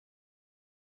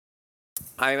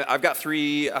I've got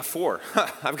four.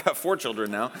 I've got four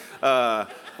children now.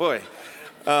 Boy.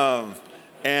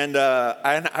 And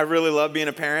I really love being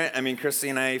a parent. I mean, Christy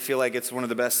and I feel like it's one of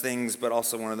the best things, but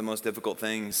also one of the most difficult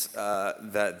things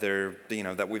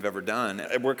that we've ever done.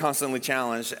 We're constantly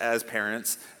challenged as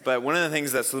parents. But one of the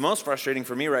things that's the most frustrating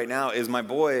for me right now is my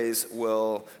boys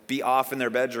will be off in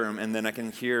their bedroom, and then I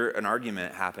can hear an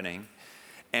argument happening,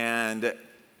 and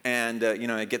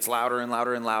it gets louder and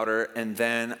louder and louder, and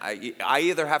then I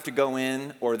either have to go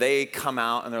in or they come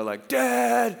out and they're like,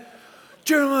 "Dad,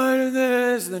 Jeremiah did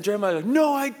this," and then Jeremiah's like,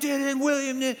 "No, I didn't,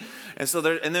 William did." And so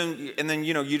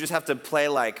you just have to play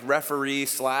like referee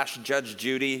 / Judge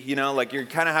Judy, like you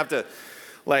kind of have to,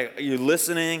 like, you're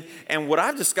listening. And what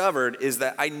I've discovered is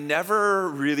that I never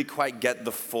really quite get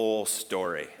the full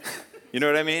story. You know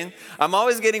what I mean? I'm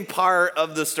always getting part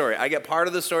of the story. I get part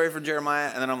of the story from Jeremiah,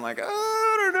 and then I'm like,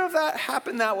 I don't know if that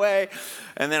happened that way.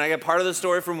 And then I get part of the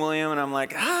story from William, and I'm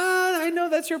like, I know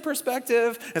that's your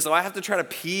perspective. And so I have to try to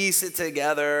piece it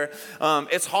together.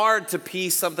 It's hard to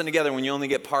piece something together when you only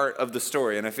get part of the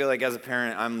story. And I feel like as a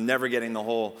parent, I'm never getting the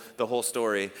whole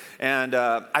story. And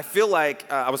I feel like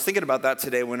I was thinking about that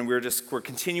today when we're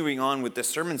continuing on with this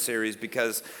sermon series,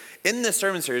 because in this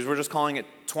sermon series, we're just calling it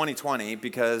 2020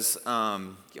 because,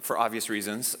 for obvious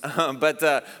reasons,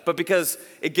 but because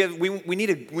we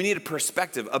need a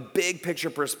perspective, a big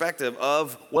picture perspective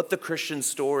of what the Christian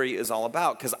story is all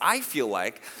about. Because I feel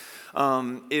like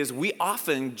is we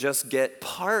often just get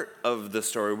part of the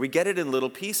story. We get it in little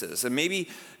pieces. And maybe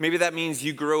that means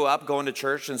you grew up going to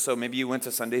church, and so maybe you went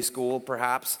to Sunday school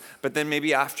perhaps, but then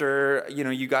maybe after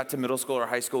you got to middle school or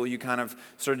high school, you kind of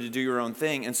started to do your own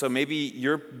thing. And so maybe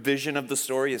your vision of the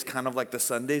story is kind of like the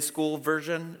Sunday school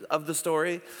version of the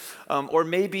story. Or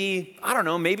maybe, I don't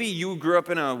know, maybe you grew up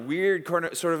in a weird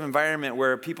sort of environment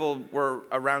where people were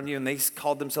around you and they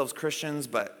called themselves Christians,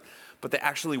 but they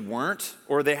actually weren't,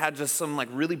 or they had just some like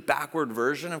really backward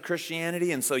version of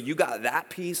Christianity, and so you got that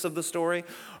piece of the story.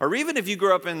 Or even if you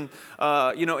grew up in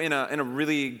a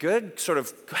really good sort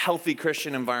of healthy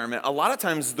Christian environment, a lot of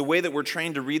times the way that we're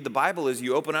trained to read the Bible is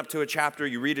you open up to a chapter,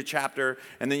 you read a chapter,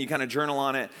 and then you kind of journal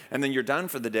on it, and then you're done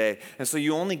for the day. And so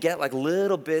you only get like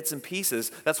little bits and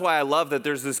pieces. That's why I love that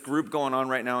there's this group going on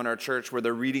right now in our church where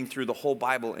they're reading through the whole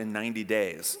Bible in 90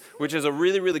 days, which is a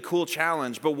really, really cool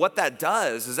challenge. But what that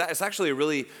does is that it's actually a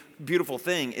really beautiful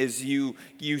thing is you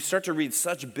start to read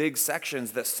such big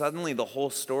sections that suddenly the whole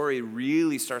story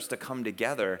really starts to come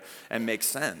together and make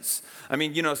sense. I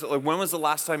mean, so like when was the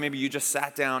last time maybe you just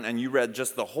sat down and you read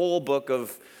just the whole book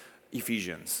of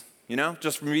Ephesians?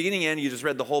 Just from beginning to end, you just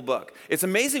read the whole book. It's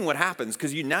amazing what happens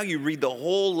because now you read the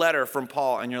whole letter from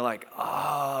Paul and you're like,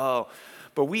 oh.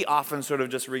 But we often sort of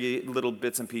just read little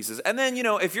bits and pieces. And then,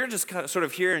 if you're just kind of sort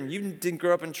of here and you didn't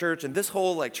grow up in church and this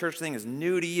whole like church thing is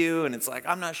new to you and it's like,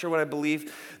 I'm not sure what I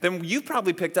believe, then you've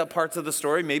probably picked up parts of the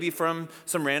story, maybe from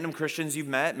some random Christians you've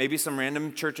met, maybe some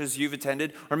random churches you've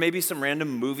attended, or maybe some random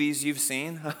movies you've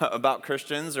seen about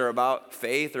Christians or about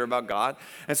faith or about God.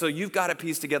 And so you've got it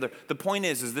pieced together. The point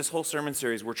is this whole sermon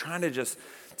series, we're trying to just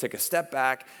take a step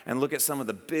back and look at some of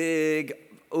the big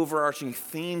overarching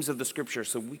themes of the scripture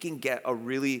so we can get a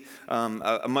really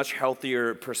a much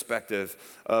healthier perspective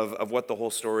of what the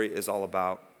whole story is all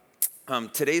about.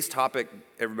 Today's topic,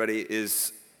 everybody,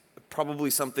 is probably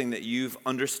something that you've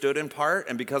understood in part,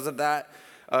 and because of that,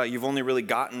 you've only really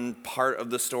gotten part of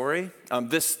the story.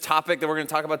 This topic that we're going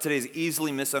to talk about today is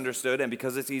easily misunderstood, and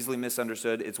because it's easily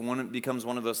misunderstood, it becomes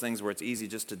one of those things where it's easy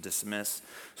just to dismiss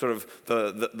sort of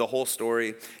the whole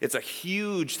story. It's a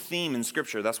huge theme in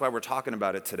Scripture. That's why we're talking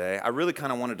about it today. I really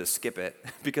kind of wanted to skip it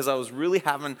because I was really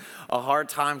having a hard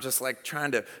time just like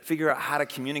trying to figure out how to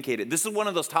communicate it. This is one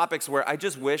of those topics where I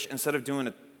just wish instead of doing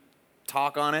a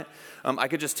talk on it, I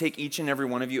could just take each and every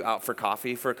one of you out for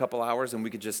coffee for a couple hours and we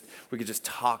could just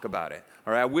talk about it.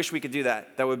 All right, I wish we could do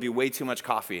that. That would be way too much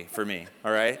coffee for me.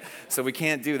 All right, so we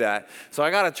can't do that. So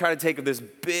I got to try to take this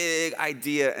big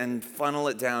idea and funnel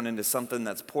it down into something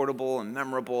that's portable and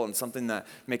memorable and something that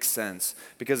makes sense,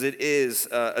 because it is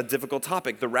a difficult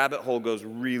topic. The rabbit hole goes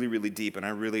really, really deep, and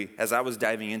as I was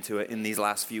diving into it in these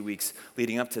last few weeks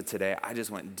leading up to today, I just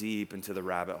went deep into the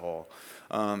rabbit hole.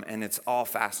 And it's all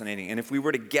fascinating. And if we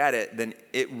were to get it, then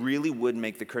it really would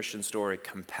make the Christian story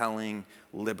compelling,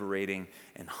 liberating,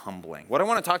 and humbling. What I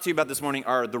want to talk to you about this morning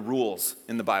are the rules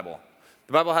in the Bible.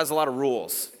 The Bible has a lot of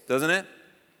rules, doesn't it?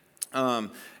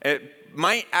 It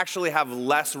might actually have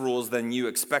less rules than you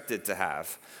expect it to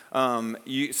have.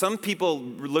 Some people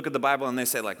look at the Bible and they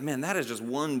say like, man, that is just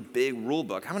one big rule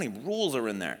book. How many rules are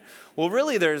in there? Well,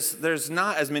 really, there's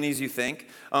not as many as you think.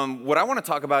 What I want to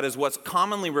talk about is what's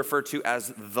commonly referred to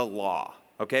as the law.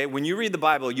 Okay, when you read the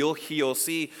Bible, you'll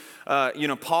see,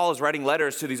 Paul is writing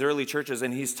letters to these early churches,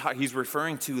 and he's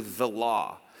referring to the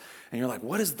law. And you're like,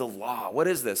 what is the law? What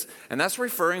is this? And that's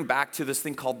referring back to this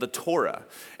thing called the Torah.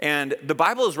 And the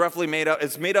Bible is roughly made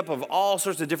up of all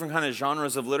sorts of different kind of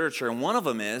genres of literature. And one of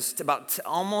them is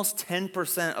almost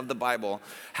 10% of the Bible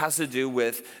has to do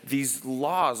with these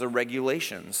laws or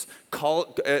regulations.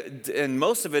 And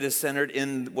most of it is centered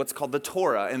in what's called the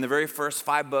Torah, in the very first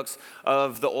 5 books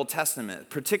of the Old Testament,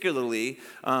 particularly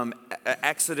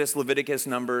Exodus, Leviticus,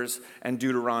 Numbers, and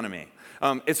Deuteronomy.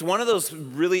 It's one of those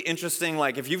really interesting,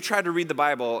 like if you've tried to read the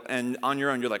Bible and on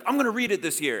your own, you're like, I'm going to read it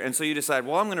this year. And so you decide,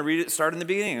 well, I'm going to read it, start in the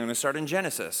beginning. I'm going to start in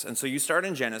Genesis. And so you start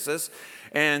in Genesis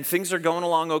and things are going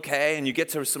along okay. And you get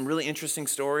to some really interesting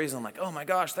stories. And I'm like, oh my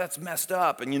gosh, that's messed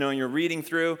up. And you're reading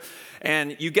through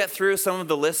and you get through some of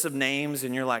the lists of names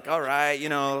and you're like, all right,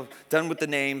 done with the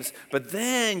names. But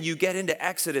then you get into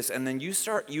Exodus and then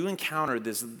you encounter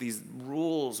these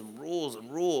rules and rules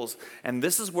and rules. And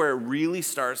this is where it really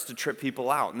starts to trip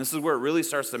people out. And this is where it really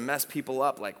starts to mess people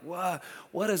up. Like,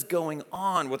 what is going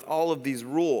on with all of these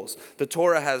rules? The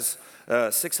Torah has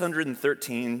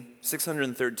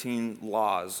 613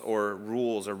 laws or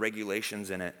rules or regulations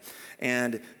in it.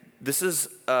 And this is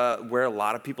where a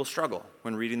lot of people struggle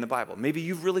when reading the Bible. Maybe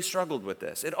you've really struggled with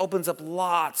this. It opens up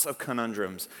lots of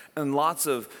conundrums and lots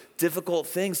of difficult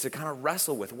things to kind of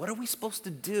wrestle with. What are we supposed to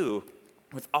do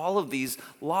with all of these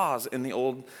laws in the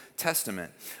Old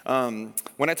Testament?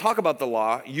 When I talk about the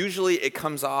law, usually it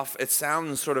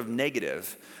sounds sort of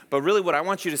negative. But really what I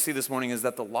want you to see this morning is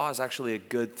that the law is actually a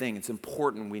good thing. It's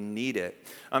important. We need it.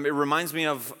 It reminds me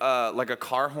of like a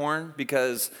car horn,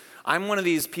 because I'm one of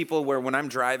these people where when I'm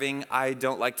driving, I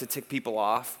don't like to tick people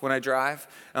off when I drive.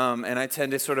 And I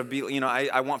tend to sort of be,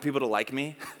 I want people to like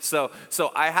me. So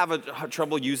I have a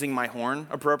trouble using my horn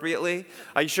appropriately.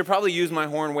 I should probably use my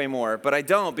horn way more, but I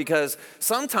don't, because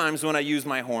sometimes when I use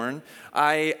my horn,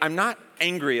 I'm not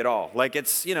angry at all. Like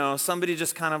it's, somebody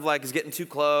just kind of like is getting too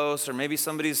close, or maybe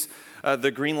somebody's, the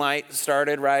green light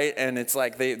started, right? And it's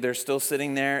like they're still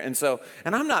sitting there. And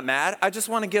I'm not mad. I just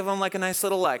want to give them like a nice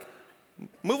little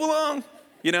move along,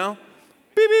 beep,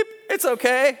 beep, it's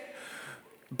okay.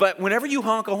 But whenever you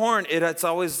honk a horn,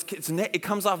 it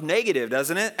comes off negative,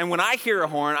 doesn't it? And when I hear a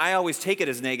horn, I always take it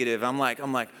as negative. I'm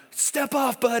like, step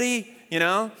off, buddy,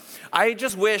 I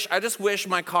just wish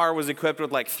my car was equipped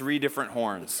with 3 different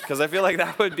horns, because I feel like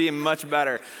that would be much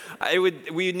better.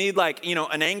 We need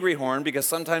an angry horn, because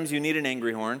sometimes you need an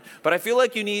angry horn. But I feel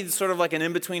like you need sort of like an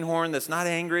in-between horn that's not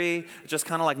angry, just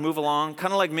kind of move along.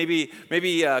 Kind of like maybe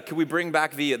could we bring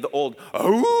back the old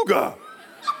ooga,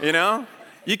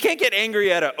 You can't get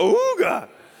angry at a ooga.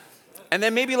 And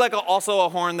then maybe also a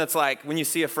horn that's when you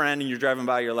see a friend and you're driving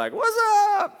by, you're like, what's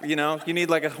up? You need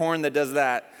a horn that does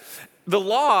that. The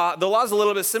law is a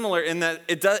little bit similar in that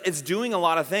it's doing a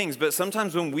lot of things, but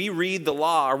sometimes when we read the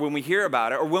law or when we hear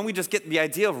about it or when we just get the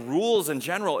idea of rules in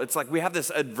general, it's we have this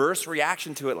adverse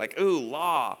reaction to it, ooh,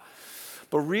 law.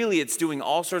 But really it's doing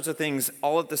all sorts of things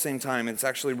all at the same time. It's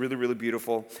actually really, really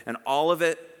beautiful. And all of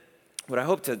it, what I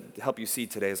hope to help you see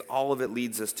today is all of it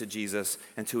leads us to Jesus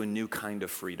and to a new kind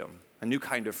of freedom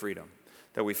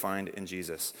that we find in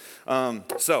Jesus.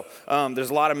 There's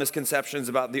a lot of misconceptions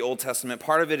about the Old Testament.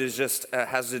 Part of it is just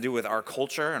has to do with our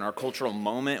culture and our cultural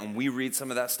moment, and we read some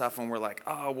of that stuff and we're like,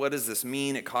 oh, what does this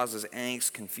mean? It causes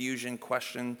angst, confusion,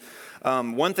 question.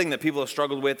 One thing that people have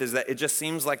struggled with is that it just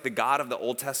seems like the God of the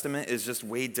Old Testament is just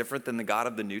way different than the God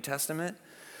of the New Testament.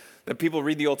 That people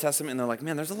read the Old Testament and they're like,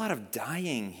 man, there's a lot of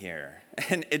dying here.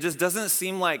 And it just doesn't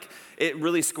seem like it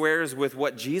really squares with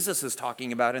what Jesus is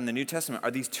talking about in the New Testament. Are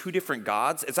these 2 different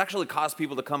gods? It's actually caused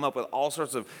people to come up with all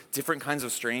sorts of different kinds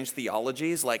of strange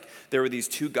theologies. There were these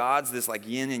 2 gods, this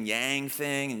yin and yang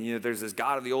thing. And there's this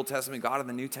God of the Old Testament, God of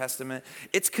the New Testament.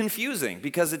 It's confusing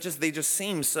because they just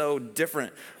seem so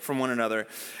different from one another.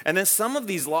 And then some of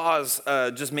these laws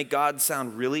just make God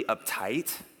sound really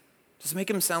uptight. Just make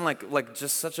him sound like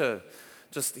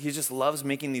he just loves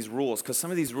making these rules, because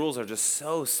some of these rules are just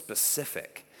so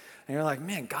specific. And you're like,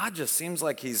 man, God just seems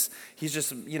like he's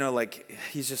just,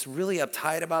 he's just really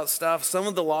uptight about stuff. Some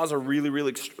of the laws are really,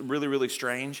 really, really, really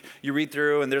strange. You read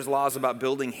through and there's laws about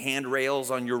building handrails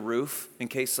on your roof in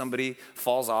case somebody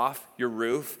falls off your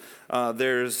roof.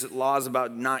 There's laws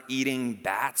about not eating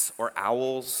bats or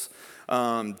owls.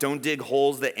 Don't dig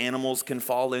holes that animals can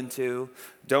fall into.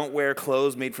 Don't wear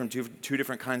clothes made from two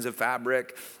different kinds of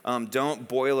fabric. Don't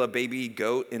boil a baby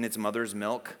goat in its mother's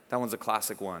milk. That one's a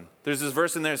classic one. There's this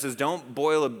verse in there that says, don't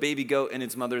boil a baby goat in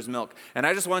its mother's milk. And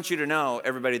I just want you to know,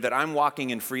 everybody, that I'm walking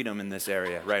in freedom in this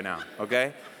area right now,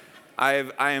 okay? I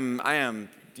am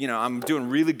I'm doing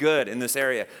really good in this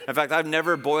area. In fact, I've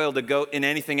never boiled a goat in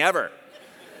anything ever.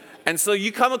 And so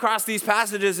you come across these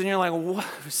passages and you're like, what?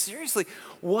 Seriously,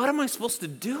 what am I supposed to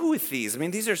do with these? I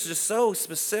mean, these are just so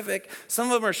specific.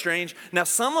 Some of them are strange. Now,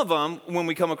 some of them, when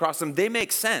we come across them, they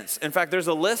make sense. In fact, there's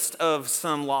a list of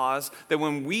some laws that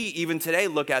when we even today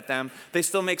look at them, they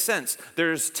still make sense.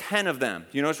 There's 10 of them.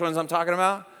 You know which ones I'm talking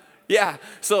about? Yeah.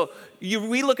 So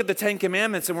we look at the 10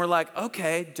 Commandments and we're like,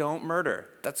 okay, don't murder.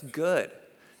 That's good.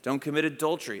 Don't commit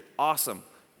adultery. Awesome.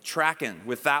 Tracking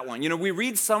with that one. We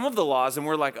read some of the laws and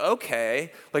we're like,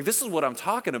 okay, like this is what I'm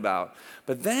talking about.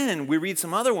 But then we read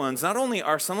some other ones. Not only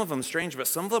are some of them strange, but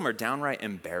some of them are downright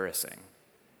embarrassing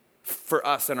for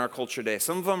us in our culture today.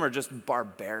 Some of them are just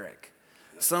barbaric.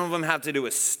 Some of them have to do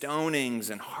with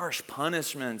stonings and harsh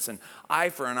punishments and eye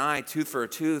for an eye, tooth for a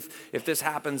tooth. If this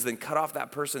happens, then cut off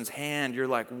that person's hand. You're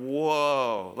like,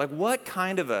 whoa, like what's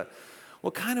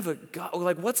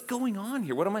going on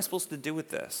here? What am I supposed to do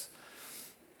with this?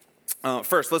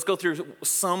 First, let's go through you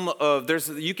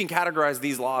can categorize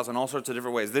these laws in all sorts of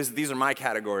different ways. These are my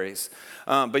categories.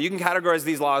 But you can categorize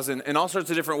these laws in all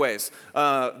sorts of different ways.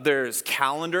 There's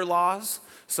calendar laws.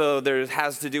 So there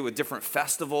has to do with different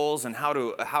festivals and how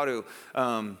to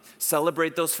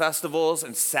celebrate those festivals.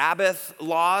 And Sabbath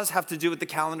laws have to do with the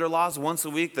calendar laws. Once a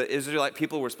week, the Israelite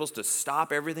people were supposed to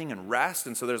stop everything and rest.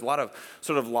 And so there's a lot of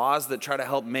sort of laws that try to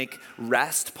help make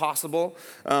rest possible.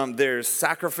 There's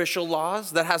sacrificial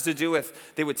laws that has to do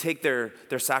with they would take their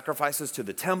sacrifices to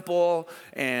the temple.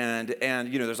 And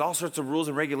there's all sorts of rules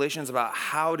and regulations about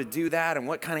how to do that and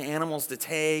what kind of animals to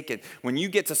take. And when you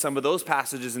get to some of those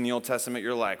passages in the Old Testament,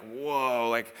 you're like, whoa,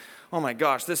 like, oh my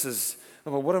gosh, this is,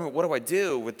 what do I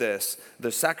do with this?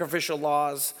 There's sacrificial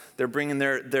laws. They're bringing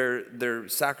their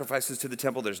sacrifices to the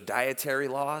temple. There's dietary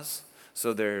laws.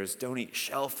 So there's don't eat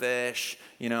shellfish.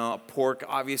 Pork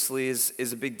obviously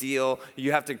is a big deal.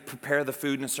 You have to prepare the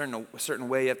food in a certain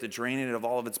way. You have to drain it of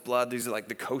all of its blood. These are like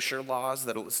the kosher laws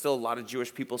that still a lot of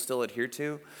Jewish people still adhere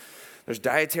to. There's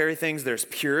dietary things, there's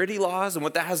purity laws, and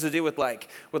what that has to do with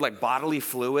bodily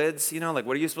fluids, like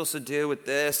what are you supposed to do with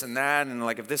this and that, and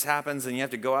like if this happens, then you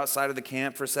have to go outside of the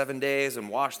camp for 7 days and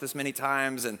wash this many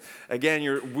times, and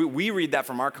again, we read that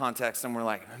from our context, and we're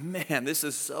like, man, this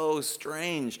is so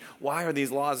strange. Why are these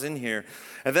laws in here?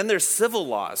 And then there's civil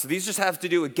laws. So these just have to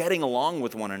do with getting along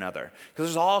with one another, because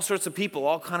there's all sorts of people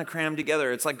all kind of crammed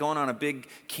together. It's like going on a big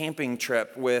camping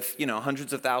trip with,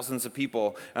 hundreds of thousands of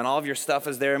people, and all of your stuff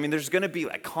is there. I mean, there's going to be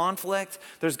like conflict.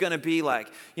 There's going to be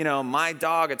like, my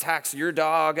dog attacks your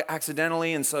dog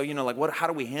accidentally. And so, how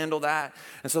do we handle that?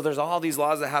 And so there's all these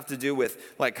laws that have to do with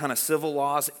like kind of civil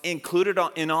laws. Included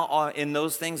in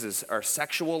those things are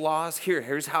sexual laws.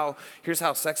 Here's how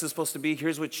sex is supposed to be.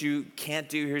 Here's what you can't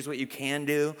do. Here's what you can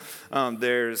do.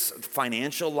 There's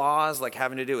financial laws like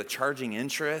having to do with charging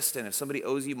interest. And if somebody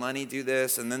owes you money, do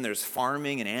this. And then there's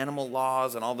farming and animal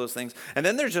laws and all those things. And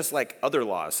then there's just like other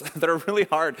laws that are really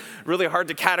hard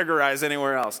to categorize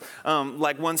anywhere else.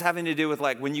 Like ones having to do with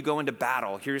like when you go into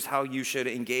battle, here's how you should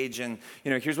engage in,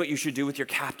 here's what you should do with your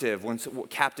captives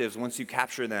once you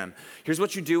capture them. Here's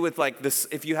what you do with like this,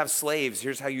 if you have slaves,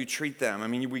 here's how you treat them. I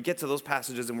mean, we get to those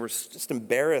passages and we're just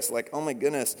embarrassed, like, oh my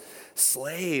goodness,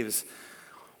 slaves,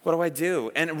 what do I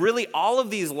do? And really all of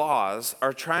these laws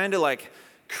are trying to like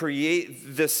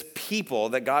create this people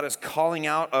that God is calling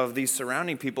out of these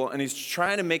surrounding people, and he's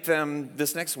trying to make them,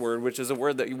 this next word, which is a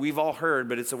word that we've all heard,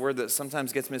 but it's a word that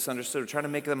sometimes gets misunderstood, trying to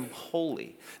make them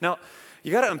holy. Now,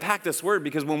 you got to unpack this word,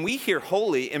 because when we hear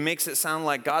holy, it makes it sound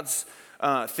like God's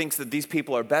thinks that these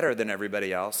people are better than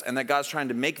everybody else, and that God's trying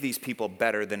to make these people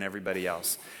better than everybody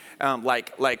else.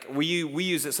 Like we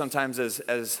use it sometimes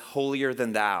as holier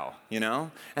than thou,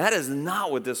 and that is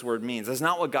not what this word means. That's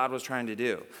not what God was trying to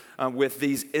do with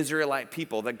these Israelite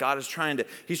people. That God is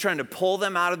he's trying to pull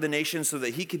them out of the nations so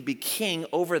that he could be king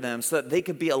over them, so that they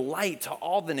could be a light to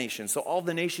all the nations, so all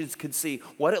the nations could see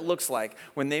what it looks like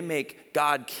when they make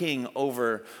God king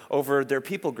over their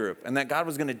people group, and that God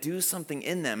was going to do something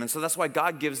in them. And so that's why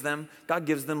God gives them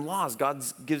laws. God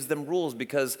gives them rules,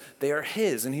 because they are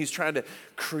his, and he's trying to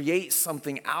create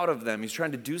something out of them. He's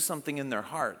trying to do something in their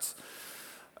hearts.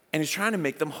 And he's trying to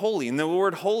make them holy. And the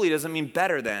word holy doesn't mean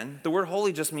better than. The word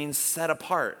holy just means set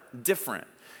apart, different.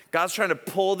 God's trying to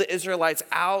pull the Israelites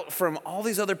out from all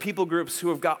these other people groups who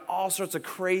have got all sorts of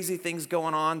crazy things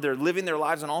going on. They're living their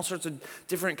lives in all sorts of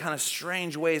different kind of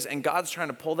strange ways. And God's trying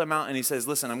to pull them out, and he says,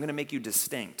 listen, I'm going to make you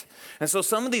distinct. And so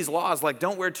some of these laws, like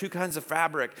don't wear two kinds of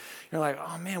fabric, you're like,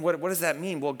 oh man, what does that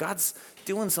mean? Well, God's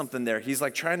doing something there. He's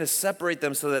like trying to separate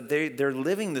them so that they're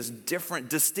living this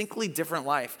distinctly different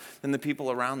life than the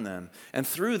people around them. And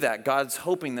through that, God's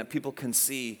hoping that people can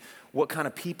see what kind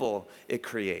of people it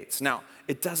creates. Now,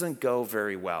 it doesn't go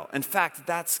very well. In fact,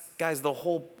 that's, guys,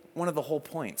 one of the whole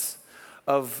points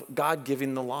of God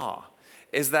giving the law,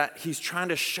 is that he's trying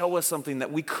to show us something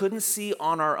that we couldn't see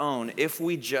on our own if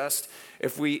we didn't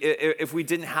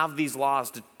have these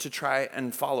laws to try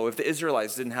and follow. If the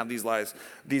Israelites didn't have these laws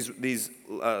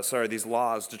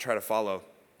to try to follow.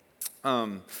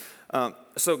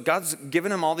 So God's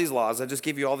given him all these laws. I just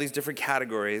gave you all these different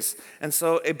categories. And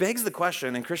so it begs the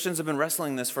question, and Christians have been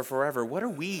wrestling this for forever, what are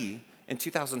we in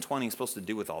 2020 supposed to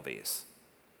do with all these?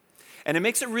 And it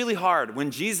makes it really hard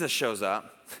when Jesus shows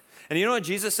up. And you know what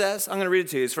Jesus says? I'm going to read it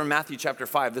to you. It's from Matthew chapter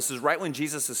 5. This is right when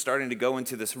Jesus is starting to go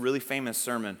into this really famous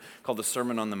sermon called the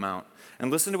Sermon on the Mount. And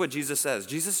listen to what Jesus says.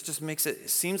 Jesus just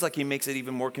seems like he makes it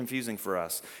even more confusing for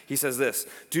us. He says this,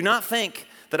 "Do not think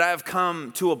that I have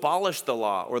come to abolish the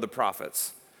law or the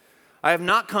prophets. I have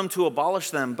not come to abolish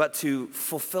them, but to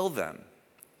fulfill them.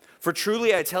 For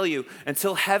truly I tell you,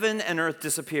 until heaven and earth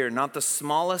disappear, not the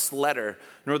smallest letter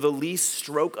nor the least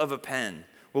stroke of a pen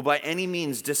will by any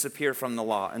means disappear from the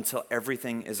law until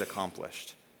everything is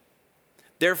accomplished.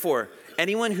 Therefore,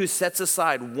 anyone who sets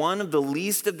aside one of the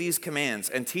least of these commands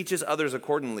and teaches others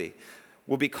accordingly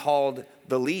will be called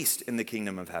the least in the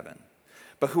kingdom of heaven.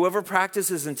 But whoever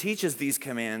practices and teaches these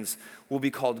commands will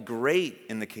be called great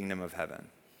in the kingdom of heaven.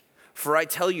 For I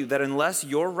tell you that unless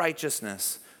your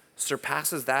righteousness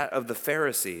surpasses that of the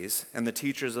Pharisees and the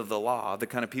teachers of the law, the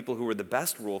kind of people who were the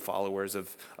best rule followers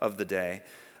of the day,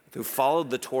 who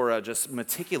followed the Torah just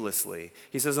meticulously.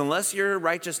 He says, unless your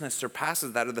righteousness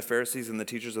surpasses that of the Pharisees and the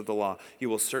teachers of the law, you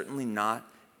will certainly not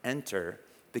enter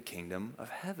the kingdom of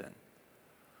heaven.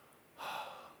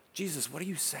 Jesus, what are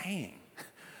you saying?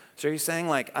 So are you saying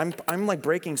like, I'm like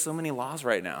breaking so many laws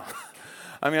right now.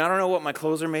 I mean, I don't know what my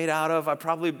clothes are made out of. I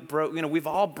probably broke, we've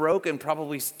all broken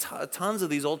probably tons of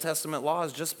these Old Testament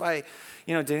laws just by,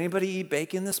 did anybody eat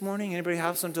bacon this morning? Anybody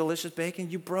have some delicious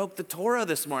bacon? You broke the Torah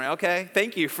this morning. Okay,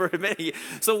 thank you for admitting.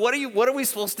 So what are we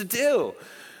supposed to do?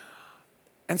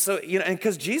 And so, and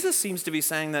because Jesus seems to be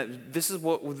saying that this is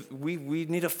what we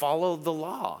need to follow the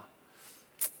law.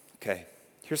 Okay,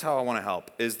 here's how I want to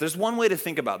help. There's one way to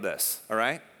think about this, all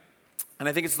right? And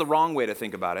I think it's the wrong way to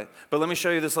think about it. But let me show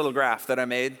you this little graph that I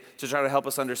made to try to help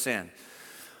us understand.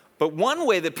 But one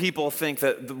way that people think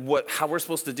that how we're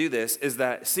supposed to do this is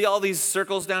that, see all these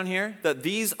circles down here? That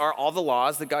these are all the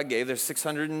laws that God gave. There's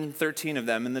 613 of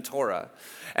them in the Torah.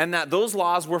 And that those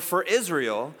laws were for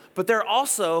Israel, but they're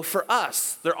also for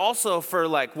us. They're also for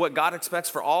like what God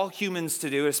expects for all humans to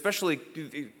do, especially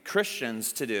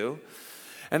Christians to do.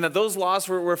 And that those laws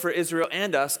were for Israel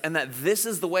and us, and that this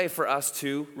is the way for us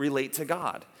to relate to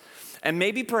God. And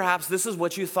maybe perhaps this is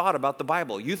what you thought about the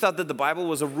Bible. You thought that the Bible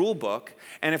was a rule book,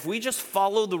 and if we just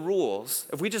follow the rules,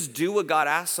 if we just do what God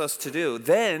asks us to do,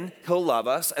 then he'll love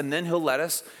us, and then he'll let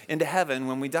us into heaven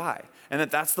when we die. And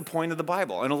that's the point of the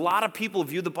Bible. And a lot of people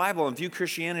view the Bible and view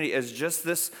Christianity as just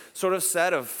this sort of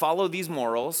set of follow these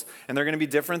morals, and they're going to be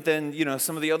different than,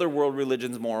 some of the other world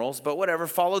religions' morals, but whatever,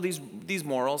 follow these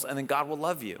morals, and then God will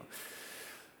love you.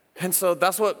 And so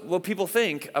that's what people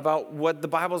think about what the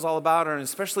Bible's all about, and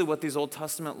especially what these Old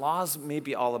Testament laws may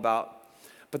be all about.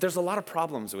 But there's a lot of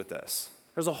problems with this.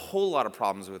 There's a whole lot of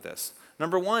problems with this.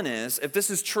 Number one is, if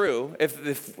this is true,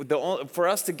 for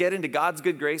us to get into God's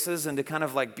good graces and to kind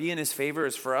of like be in his favor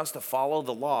is for us to follow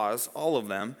the laws, all of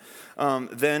them,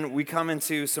 then we come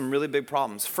into some really big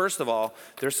problems. First of all,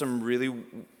 there's some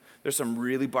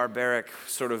really barbaric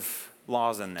sort of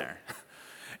laws in there.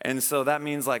 And so that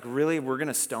means like, really, we're going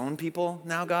to stone people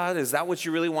now, God? Is that what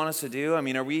you really want us to do? I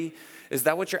mean, is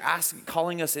that what you're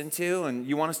calling us into? And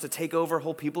you want us to take over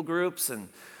whole people groups? And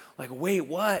like, wait,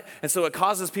 what? And so it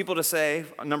causes people to say,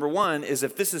 number one, is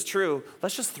if this is true,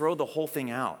 let's just throw the whole thing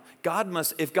out.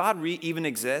 If God even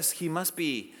exists, he must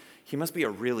be a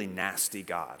really nasty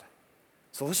God.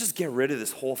 So let's just get rid of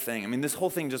this whole thing. I mean, this whole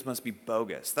thing just must be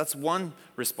bogus. That's one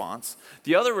response.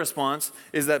 The other response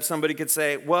is that somebody could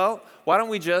say, well, why don't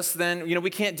we just then, we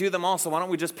can't do them all, so why don't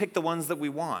we just pick the ones that we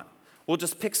want? We'll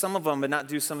just pick some of them but not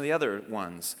do some of the other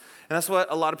ones. And that's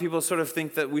what a lot of people sort of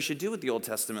think that we should do with the Old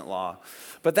Testament law.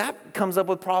 But that comes up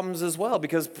with problems as well,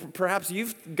 because perhaps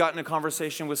you've gotten a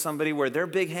conversation with somebody where their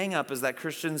big hang up is that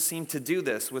Christians seem to do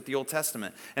this with the Old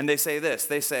Testament. And they say this,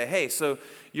 they say, hey, so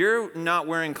you're not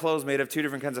wearing clothes made of two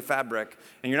different kinds of fabric,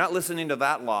 and you're not listening to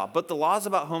that law, but the laws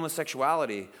about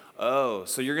homosexuality, so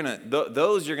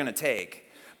those you're gonna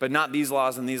take, but not these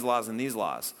laws and these laws and these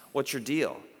laws. What's your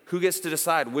deal? Who gets to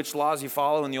decide which laws you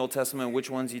follow in the Old Testament and which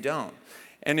ones you don't?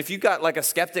 And if you've got like a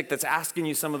skeptic that's asking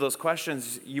you some of those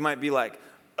questions, you might be like,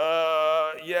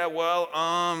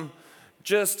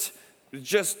 just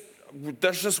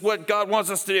that's just what God wants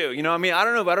us to do. I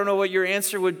don't know what your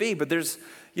answer would be, but there's,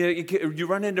 you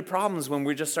run into problems when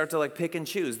we just start to like pick and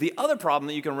choose. The other problem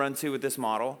that you can run to with this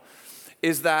model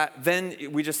is that then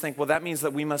we just think, well, that means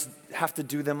that we must have to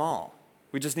do them all.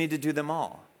 We just need to do them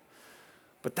all.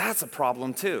 But that's a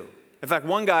problem too. In fact,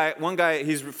 one guy,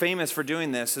 he's famous for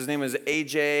doing this. His name is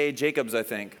A.J. Jacobs, I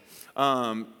think.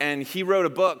 And he wrote a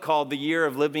book called The Year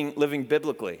of Living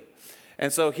Biblically.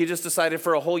 And so he just decided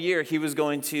for a whole year he was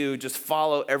going to just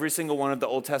follow every single one of the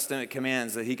Old Testament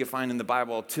commands that he could find in the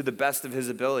Bible to the best of his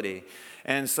ability.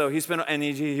 And so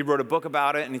he wrote a book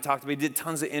about it, and he did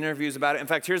tons of interviews about it. In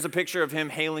fact, here's a picture of him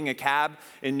hailing a cab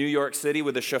in New York City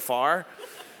with a shofar.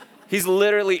 He's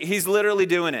literally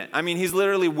doing it. I mean, he's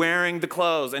literally wearing the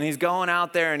clothes, and he's going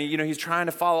out there, and he's trying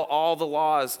to follow all the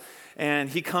laws. And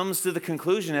he comes to the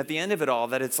conclusion at the end of it all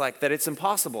that it's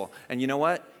impossible. And you know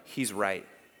what? He's right.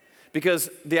 Because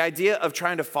the idea of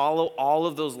trying to follow all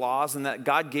of those laws and that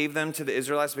God gave them to the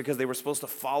Israelites because they were supposed to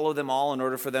follow them all in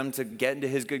order for them to get into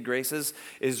his good graces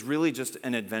is really just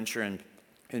an adventure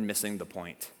in missing the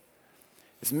point.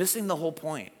 It's missing the whole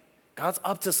point. God's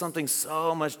up to something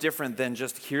so much different than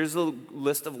just, here's a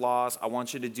list of laws, I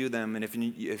want you to do them, and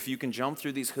if you can jump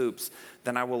through these hoops,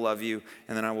 then I will love you,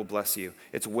 and then I will bless you.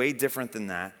 It's way different than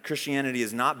that. Christianity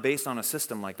is not based on a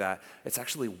system like that. It's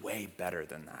actually way better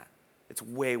than that. It's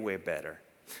way, way better.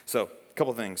 So, a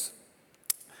couple things.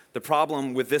 The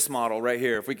problem with this model right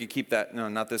here, if we could keep that, no,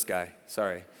 not this guy,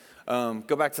 sorry.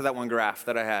 Go back to that one graph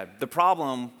that I had. The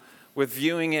problem with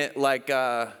viewing it like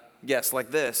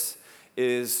this,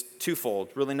 is twofold.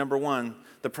 Really, number one,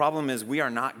 the problem is we are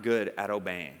not good at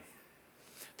obeying.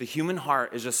 The human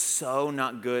heart is just so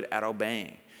not good at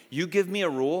obeying. You give me a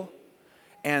rule,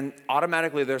 and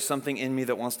automatically there's something in me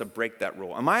that wants to break that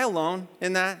rule. Am I alone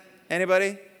in that?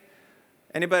 Anybody?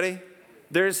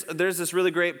 There's this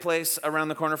really great place around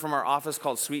the corner from our office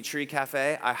called Sweet Tree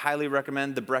Cafe. I highly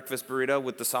recommend the breakfast burrito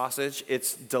with the sausage.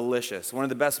 It's delicious. One of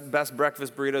the best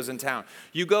breakfast burritos in town.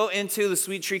 You go into the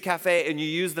Sweet Tree Cafe and you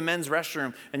use the men's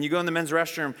restroom, and you go in the men's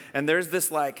restroom, and there's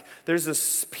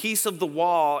this piece of the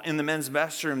wall in the men's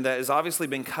restroom that has obviously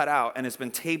been cut out, and it's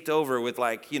been taped over with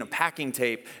packing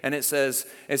tape, and it says,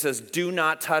 "Do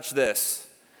not touch this."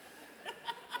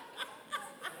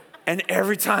 And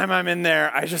every time I'm in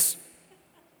there, I just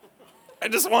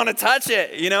want to touch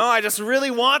it, I just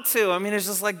really want to. I mean, it's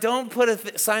just like, don't put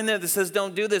a sign there that says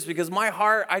don't do this, because my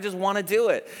heart, I just want to do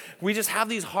it. We just have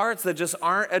these hearts that just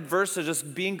aren't adverse to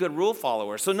just being good rule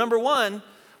followers. So number one,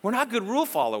 we're not good rule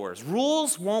followers.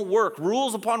 Rules won't work.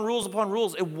 Rules upon rules upon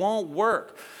rules, it won't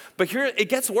work. But here, it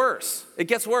gets worse. It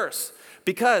gets worse.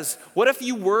 Because what if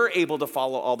you were able to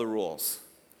follow all the rules?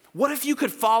 What if you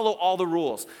could follow all the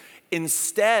rules?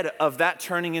 Instead of that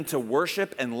turning into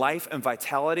worship and life and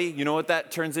vitality, you know what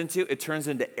that turns into? It turns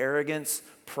into arrogance,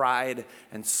 pride,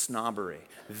 and snobbery.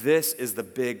 This is the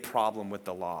big problem with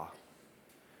the law.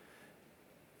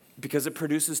 Because it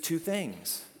produces two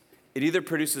things. It either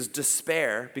produces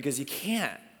despair because you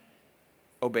can't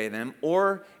obey them,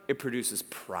 or it produces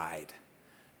pride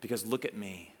because look at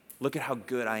me. Look at how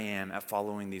good I am at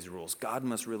following these rules. God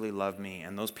must really love me.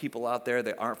 And those people out there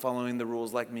that aren't following the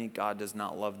rules like me, God does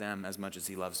not love them as much as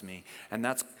he loves me. And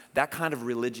that kind of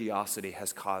religiosity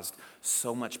has caused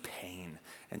so much pain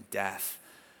and death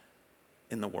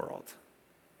in the world.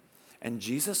 And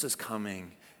Jesus is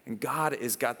coming, and God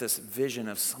has got this vision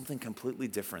of something completely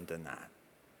different than that.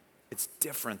 It's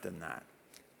different than that.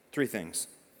 Three things.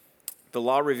 The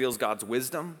law reveals God's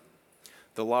wisdom.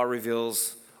 The law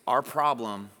reveals our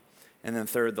problem. And then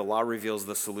third, the law reveals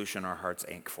the solution our hearts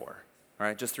ache for. All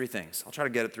right, just three things. I'll try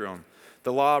to get it through them.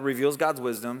 The law reveals God's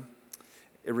wisdom.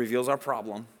 It reveals our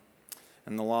problem.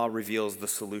 And the law reveals the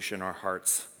solution our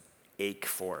hearts ache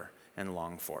for and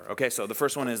long for. Okay, so the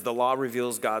first one is the law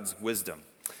reveals God's wisdom.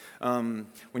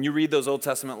 When you read those Old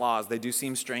Testament laws, they do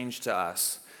seem strange to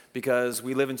us because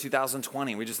we live in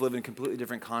 2020. We just live in a completely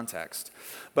different context.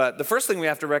 But the first thing we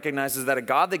have to recognize is that a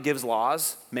God that gives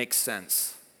laws makes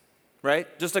sense. Right?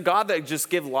 Just a God that just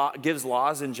gives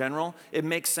laws in general, it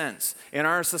makes sense. In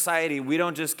our society, we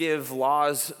don't just give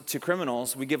laws to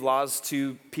criminals, we give laws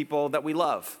to people that we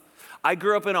love. I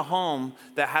grew up in a home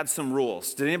that had some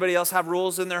rules. Did anybody else have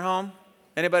rules in their home?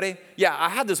 Anybody? Yeah, I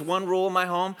had this one rule in my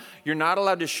home. You're not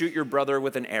allowed to shoot your brother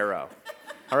with an arrow.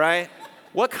 All right?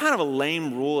 What kind of a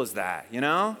lame rule is that,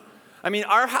 I mean,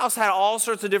 our house had all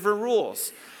sorts of different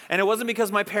rules. And it wasn't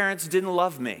because my parents didn't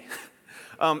love me.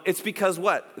 It's because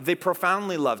what? They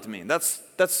profoundly loved me.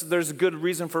 There's a good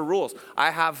reason for rules. I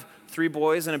have 3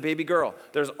 boys and a baby girl.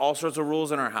 There's all sorts of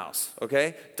rules in our house,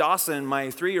 okay? Dawson, my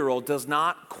 3-year-old, does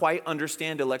not quite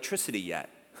understand electricity yet.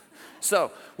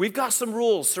 So we've got some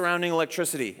rules surrounding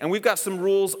electricity, and we've got some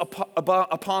rules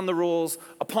upon the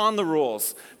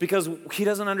rules, because he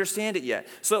doesn't understand it yet.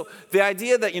 So the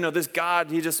idea that, this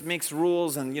God, he just makes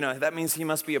rules and, that means he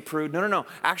must be approved. No.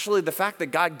 Actually, the fact that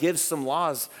God gives some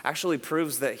laws actually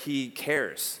proves that he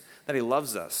cares, that he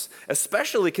loves us,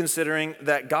 especially considering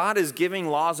that God is giving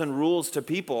laws and rules to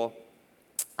people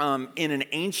in an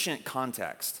ancient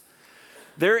context.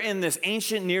 They're in this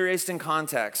ancient Near Eastern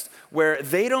context where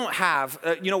they don't have,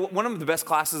 one of the best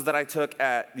classes that I took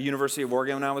at the University of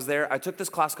Oregon when I was there, I took this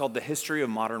class called The History of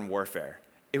Modern Warfare.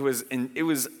 It was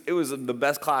the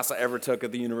best class I ever took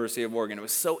at the University of Oregon. It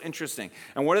was so interesting.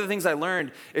 And one of the things I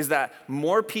learned is that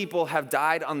more people have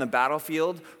died on the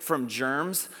battlefield from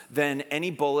germs than any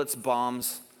bullets,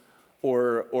 bombs,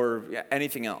 or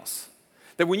anything else.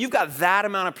 That when you've got that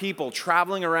amount of people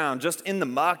traveling around just in the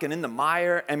muck and in the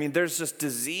mire, there's just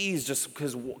disease just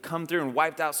because come through and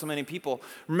wiped out so many people.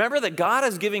 Remember that God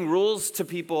is giving rules to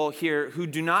people here who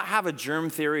do not have a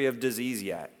germ theory of disease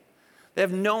yet. They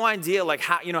have no idea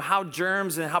how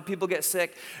germs and how people get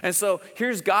sick. And so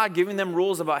here's God giving them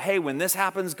rules about, hey, when this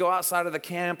happens, go outside of the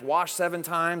camp, wash 7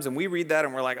 times. And we read that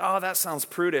and we're like, oh, that sounds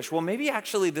prudish. Well, maybe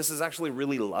actually this is actually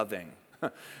really loving.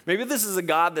 Maybe this is a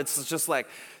God that's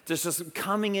just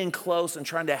coming in close and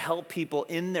trying to help people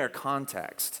in their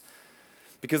context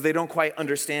because they don't quite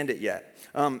understand it yet.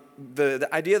 The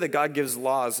idea that God gives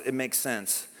laws, it makes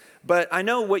sense. But I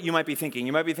know what you might be thinking.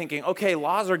 You might be thinking, okay,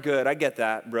 laws are good. I get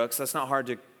that, Brooks. That's not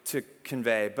hard to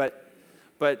convey. But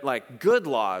like good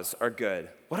laws are good.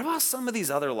 What about some of these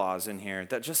other laws in here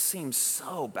that just seem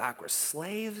so backwards?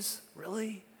 Slaves?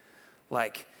 Really?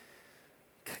 Like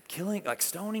killing, like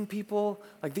stoning people?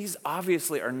 Like these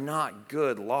obviously are not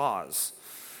good laws.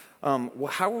 How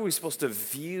are we supposed to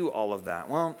view all of that?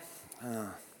 Well,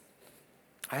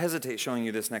 I hesitate showing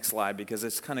you this next slide because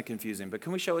it's kind of confusing, but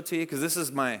can we show it to you? Because this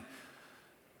is my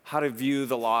how to view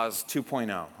the laws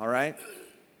 2.0, all right?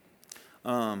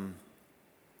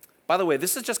 By the way,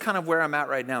 this is just kind of where I'm at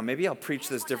right now. Maybe I'll preach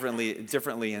this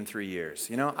differently in 3 years.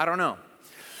 I don't know.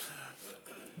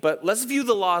 But let's view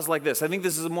the laws like this. I think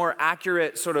this is a more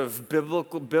accurate sort of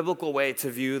biblical way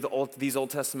to view these Old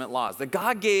Testament laws. That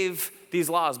God gave these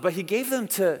laws, but he gave them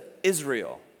to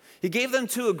Israel. He gave them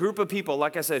to a group of people,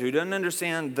 like I said, who didn't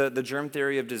understand the germ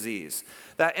theory of disease.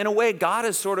 That in a way, God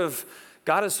is sort of,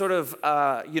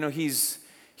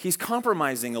 he's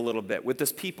compromising a little bit with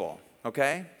this people,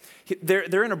 okay?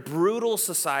 They're in a brutal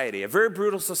society, a very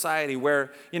brutal society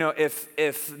where, if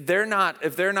they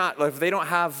don't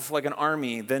have like an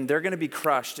army, then they're going to be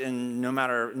crushed in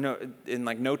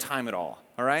no time at all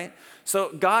right?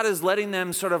 So God is letting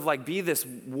them sort of like be this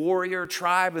warrior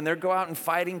tribe, and they're go out and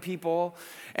fighting people.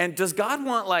 And does God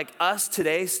want like us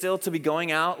today still to be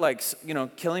going out like,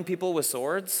 killing people with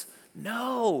swords?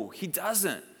 No, he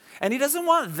doesn't. And he doesn't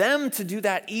want them to do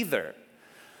that either.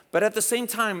 But at the same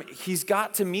time, he's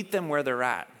got to meet them where they're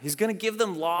at. He's going to give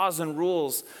them laws and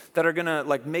rules that are going to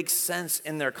like make sense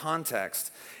in their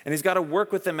context. And he's got to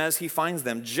work with them as he finds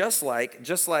them. Just like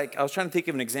I was trying to think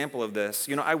of an example of this.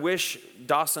 I wish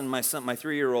Dawson, my son, my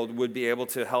 3-year-old, would be able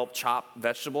to help chop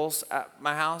vegetables at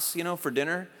my house, for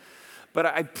dinner. But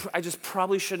I just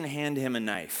probably shouldn't hand him a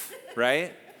knife,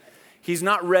 right? He's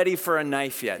not ready for a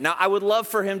knife yet. Now, I would love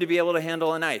for him to be able to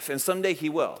handle a knife, and someday he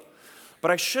will. But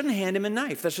I shouldn't hand him a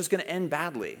knife. That's just going to end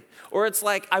badly. Or it's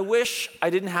like, I wish I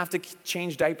didn't have to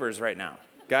change diapers right now.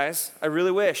 Guys, I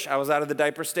really wish I was out of the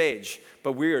diaper stage.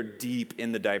 But we are deep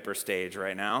in the diaper stage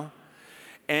right now.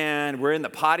 And we're in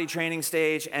the potty training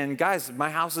stage. And guys,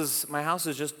 my house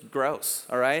is just gross,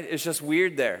 all right? It's just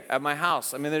weird there at my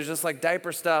house. I mean, there's just like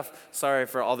diaper stuff. Sorry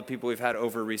for all the people we've had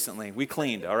over recently. We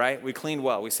cleaned, all right? We cleaned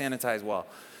well. We sanitized well.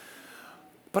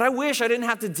 But I wish I didn't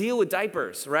have to deal with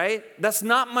diapers, right? That's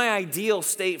not my ideal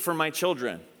state for my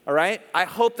children, all right? I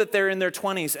hope that they're in their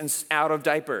 20s and out of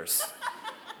diapers.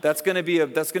 That's going to be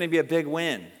a big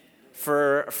win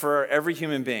for every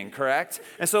human being, correct?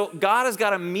 And so God has got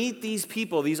to meet these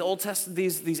people, these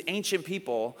these ancient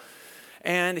people,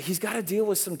 and he's got to deal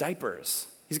with some diapers.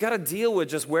 He's got to deal with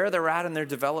just where they're at in their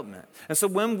development. And so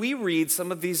when we read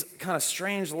some of these kind of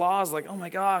strange laws, like, oh my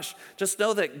gosh, just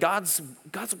know that God's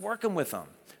working with them.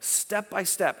 Step by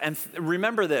step. And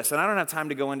remember this, and I don't have time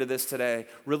to go into this today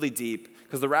really deep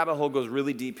because the rabbit hole goes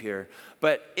really deep here.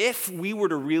 But if we were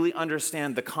to really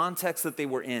understand the context that they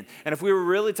were in, and if we were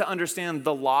really to understand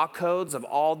the law codes of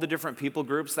all the different people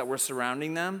groups that were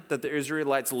surrounding them, that the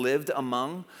Israelites lived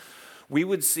among, we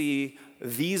would see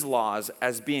these laws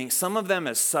as being, some of them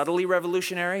as subtly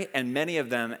revolutionary and many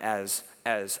of them as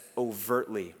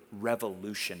overtly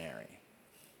revolutionary.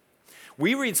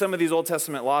 We read some of these Old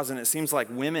Testament laws and it seems like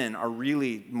women are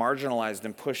really marginalized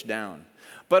and pushed down.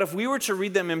 But if we were to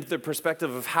read them in the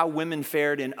perspective of how women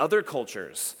fared in other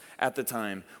cultures at the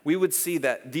time, we would see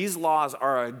that these laws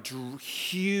are a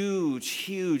huge,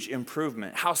 huge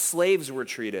improvement. How slaves were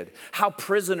treated, how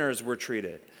prisoners were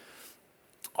treated.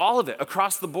 All of it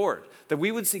across the board. That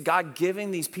we would see God giving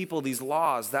these people these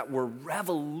laws that were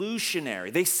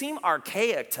revolutionary. They seem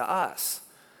archaic to us.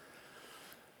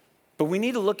 But we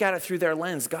need to look at it through their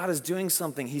lens. God is doing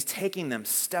something. He's taking them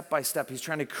step by step. He's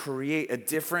trying to create a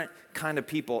different kind of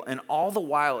people. And all the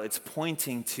while, it's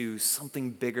pointing to something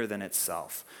bigger than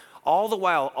itself. All the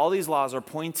while, all these laws are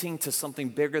pointing to something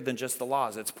bigger than just the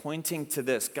laws. It's pointing to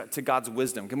this, to God's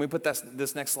wisdom. Can we put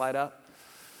this next slide up?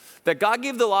 That God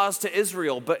gave the laws to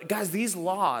Israel, but guys, these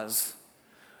laws,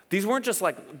 these weren't just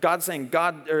like God saying,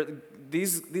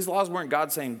 these laws weren't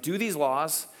God saying, do these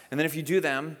laws, and then if you do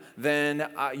them, then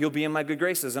you'll be in my good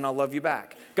graces and I'll love you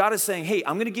back. God is saying, hey,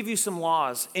 I'm going to give you some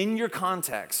laws in your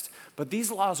context, but these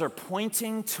laws are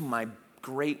pointing to my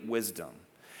great wisdom.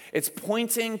 It's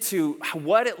pointing to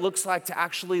what it looks like to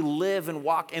actually live and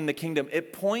walk in the kingdom.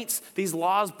 These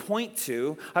laws point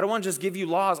to, I don't want to just give you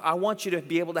laws, I want you to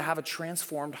be able to have a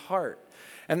transformed heart.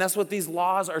 And that's what these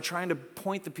laws are trying to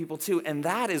point the people to. And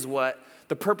that is what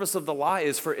the purpose of the law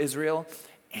is for Israel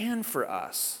and for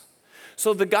us.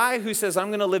 So the guy who says, I'm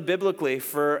going to live biblically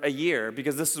for a year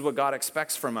because this is what God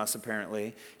expects from us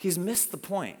apparently, he's missed the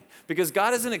point. Because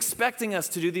God isn't expecting us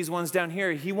to do these ones down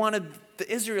here. He wanted the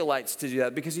Israelites to do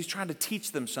that because he's trying to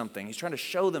teach them something. He's trying to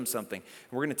show them something.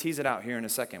 And we're going to tease it out here in a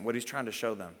second, what he's trying to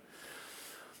show them.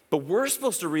 But we're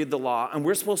supposed to read the law and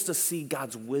we're supposed to see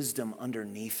God's wisdom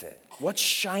underneath it. What's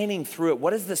shining through it?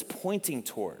 What is this pointing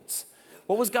towards?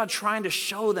 What was God trying to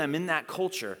show them in that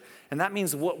culture? And that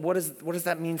means, what does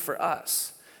that mean for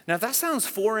us? Now, if that sounds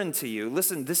foreign to you,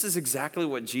 listen, this is exactly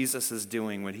what Jesus is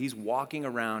doing when he's walking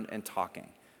around and talking.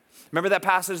 Remember that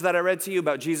passage that I read to you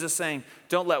about Jesus saying,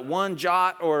 don't let one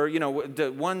jot or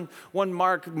one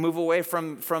mark move away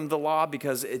from the law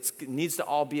because it needs to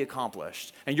all be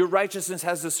accomplished. And your righteousness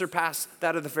has to surpass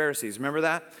that of the Pharisees. Remember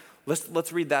that?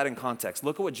 Let's read that in context.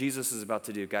 Look at what Jesus is about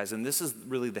to do, guys. And this is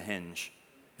really the hinge.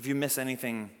 If you miss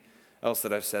anything else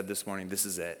that I've said this morning, this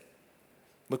is it.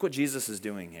 Look what Jesus is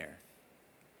doing here.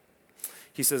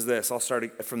 He says this, I'll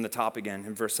start from the top again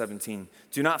in verse 17.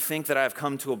 Do not think that I have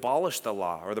come to abolish the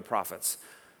law or the prophets.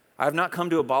 I have not come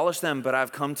to abolish them, but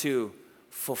I've come to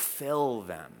fulfill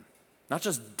them. Not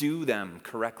just do them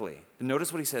correctly. And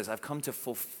notice what he says, I've come to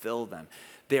fulfill them.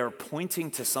 They are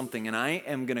pointing to something, and I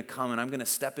am going to come and I'm going to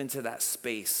step into that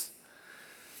space.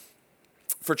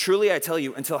 For truly I tell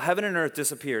you, until heaven and earth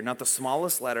disappear, not the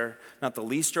smallest letter, not the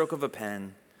least stroke of a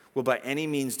pen, will by any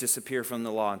means disappear from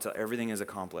the law until everything is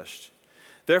accomplished.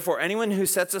 Therefore, anyone who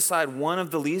sets aside one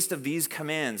of the least of these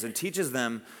commands and teaches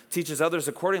others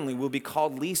accordingly, will be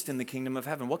called least in the kingdom of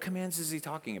heaven. What commands is he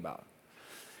talking about?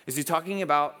 Is he talking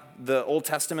about the Old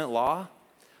Testament law?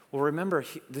 Well, remember,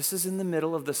 this is in the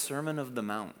middle of the Sermon of the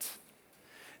Mount.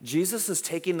 Jesus is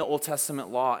taking the Old Testament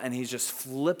law and he's just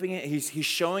flipping it. He's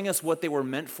showing us what they were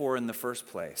meant for in the first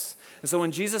place. And so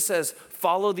when Jesus says,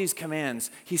 follow these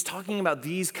commands, he's talking about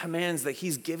these commands that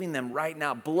he's giving them right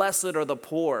now. Blessed are the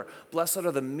poor, blessed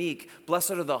are the meek,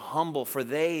 blessed are the humble, for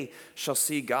they shall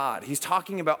see God. He's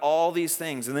talking about all these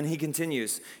things. And then he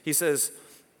continues. He says,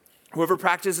 whoever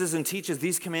practices and teaches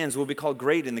these commands will be called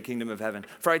great in the kingdom of heaven.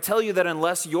 For I tell you that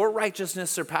unless your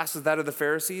righteousness surpasses that of the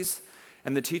Pharisees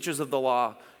and the teachers of the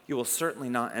law, you will certainly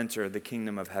not enter the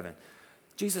kingdom of heaven.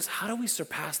 Jesus, how do we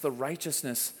surpass the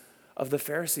righteousness of the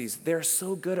Pharisees? They're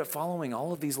so good at following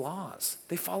all of these laws.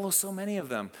 They follow so many of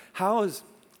them. How is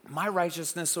my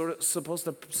righteousness supposed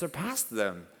to surpass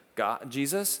them, God,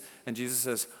 Jesus? And Jesus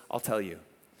says, I'll tell you.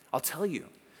 I'll tell you.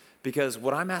 Because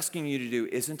what I'm asking you to do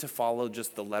isn't to follow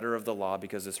just the letter of the law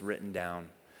because it's written down.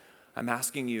 I'm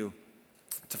asking you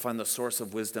to find the source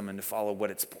of wisdom and to follow what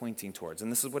it's pointing towards.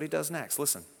 And this is what he does next.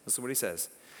 Listen, this is what he says.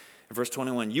 In verse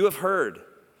 21, you have heard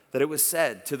that it was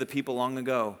said to the people long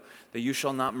ago that you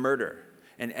shall not murder,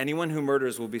 and anyone who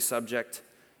murders will be subject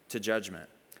to judgment.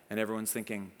 And everyone's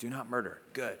thinking, do not murder.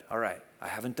 Good. All right. I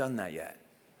haven't done that yet.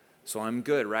 So I'm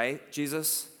good, right,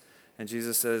 Jesus? And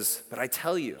Jesus says, but I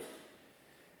tell you,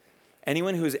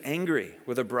 anyone who is angry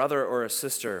with a brother or a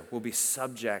sister will be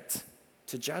subject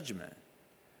to judgment.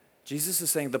 Jesus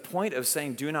is saying the point of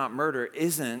saying do not murder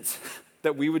isn't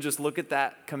that we would just look at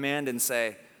that command and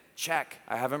say, check,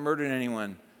 I haven't murdered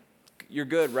anyone. You're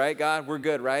good, right, God? We're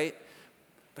good, right?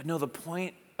 But no, the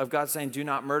point of God saying do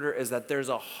not murder is that there's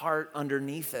a heart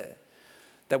underneath it.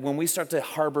 that when we start to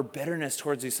harbor bitterness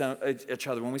towards each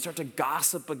other, when we start to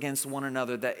gossip against one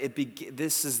another, that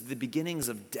this is the beginnings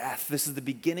of death. This is the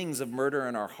beginnings of murder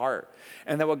in our heart.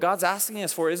 And that what God's asking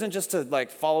us for isn't just to like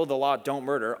follow the law, don't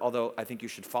murder, although I think you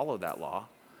should follow that law.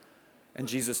 And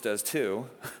Jesus does too.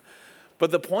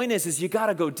 But the point is you got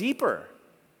to go deeper.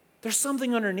 There's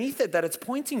something underneath it that it's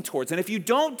pointing towards. And if you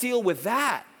don't deal with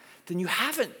that, then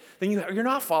you're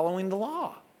not following the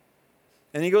law.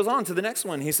 And he goes on to the next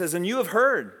one. He says, and you have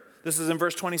heard, this is in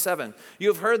verse 27, you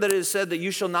have heard that it is said that you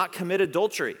shall not commit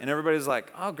adultery. And everybody's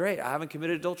like, oh, great, I haven't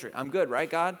committed adultery. I'm good, right,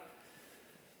 God?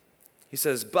 He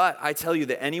says, but I tell you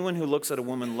that anyone who looks at a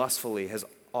woman lustfully has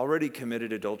already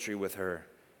committed adultery with her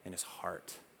in his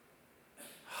heart.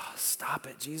 Oh, stop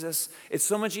it, Jesus. It's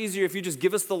so much easier if you just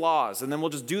give us the laws, and then we'll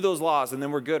just do those laws, and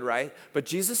then we're good, right? But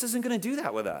Jesus isn't going to do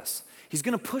that with us. He's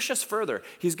going to push us further.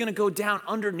 He's going to go down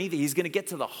underneath it. He's going to get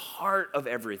to the heart of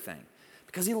everything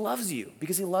because he loves you,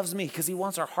 because he loves me, because he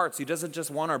wants our hearts. He doesn't just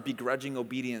want our begrudging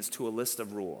obedience to a list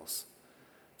of rules.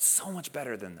 It's so much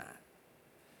better than that.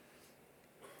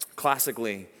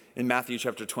 Classically, in Matthew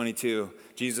chapter 22,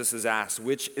 Jesus is asked,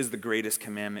 which is the greatest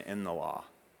commandment in the law?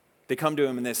 They come to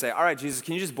him and they say, all right, Jesus,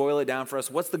 can you just boil it down for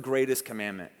us? What's the greatest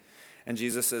commandment? And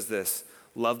Jesus says this,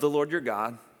 love the Lord your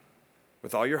God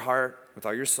with all your heart, with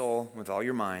all your soul, with all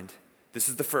your mind. This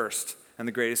is the first and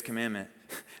the greatest commandment.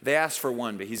 They asked for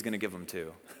one, but he's going to give them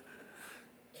two.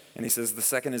 And he says, the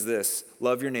second is this,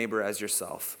 love your neighbor as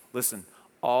yourself. Listen,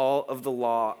 all of the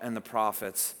law and the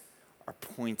prophets are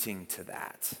pointing to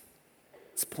that.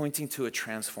 It's pointing to a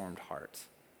transformed heart.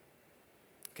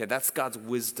 Okay, that's God's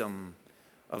wisdom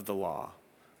of the law.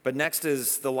 But next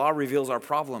is the law reveals our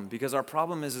problem, because our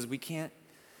problem is we can't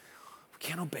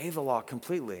obey the law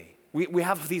completely. We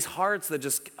have these hearts that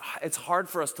it's hard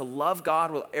for us to love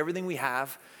God with everything we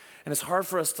have, and it's hard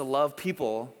for us to love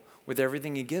people with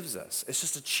everything he gives us. It's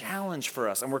just a challenge for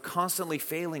us, and we're constantly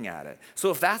failing at it. So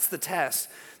if that's the test,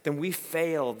 then we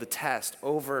fail the test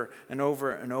over and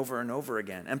over and over and over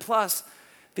again. And plus,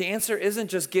 the answer isn't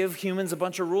just give humans a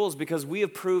bunch of rules, because we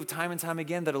have proved time and time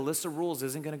again that a list of rules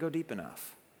isn't going to go deep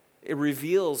enough. It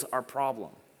reveals our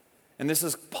problem. And this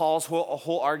is Paul's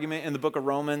whole argument in the book of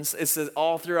Romans. It says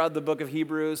all throughout the book of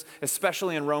Hebrews,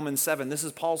 especially in Romans 7. This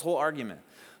is Paul's whole argument.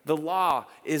 The law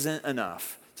isn't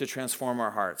enough to transform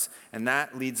our hearts. And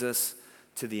that leads us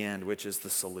to the end, which is the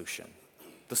solution.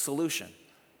 The solution.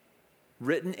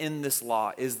 Written in this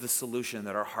law is the solution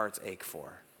that our hearts ache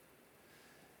for.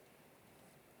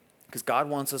 Because God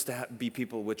wants us to be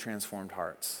people with transformed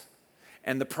hearts.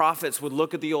 And the prophets would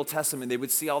look at the Old Testament, they would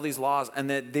see all these laws, and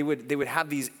that they would have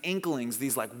these inklings,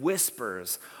 these like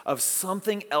whispers of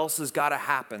something else has got to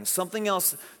happen. Something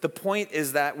else. The point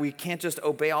is that we can't just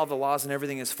obey all the laws and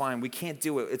everything is fine. We can't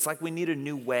do it. It's like we need a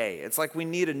new way. It's like we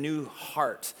need a new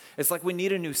heart. It's like we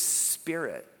need a new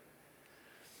spirit.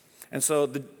 And so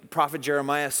the prophet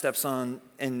Jeremiah steps on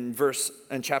in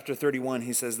chapter 31.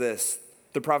 He says this.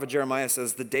 The prophet Jeremiah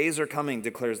says, "The days are coming,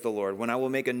 declares the Lord, when I will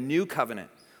make a new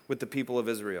covenant with the people of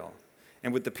Israel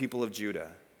and with the people of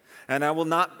Judah. And it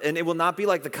will not be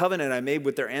like the covenant I made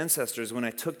with their ancestors when I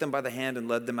took them by the hand and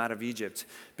led them out of Egypt,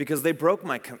 because they broke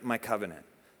my covenant,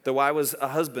 though I was a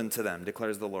husband to them,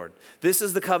 declares the Lord. This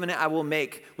is the covenant I will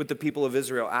make with the people of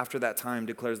Israel after that time,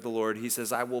 declares the Lord. He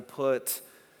says, I will put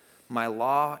my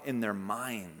law in their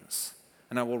minds,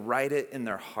 and I will write it in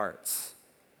their hearts.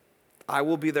 I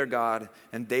will be their God,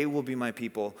 and they will be my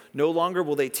people. No longer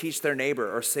will they teach their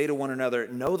neighbor or say to one another,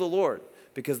 know the Lord,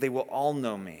 because they will all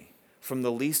know me, from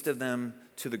the least of them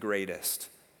to the greatest,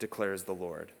 declares the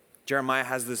Lord." Jeremiah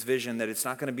has this vision that it's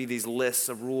not going to be these lists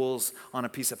of rules on a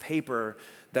piece of paper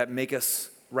that make us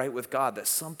right with God, that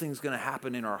something's going to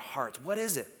happen in our hearts. What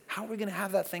is it? How are we going to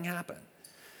have that thing happen?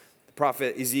 The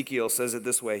prophet Ezekiel says it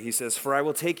this way. He says, "For I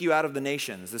will take you out of the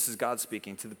nations." This is God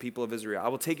speaking to the people of Israel. "I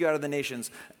will take you out of the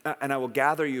nations, and I will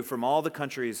gather you from all the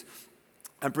countries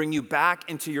and bring you back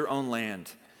into your own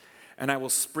land. And I will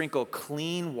sprinkle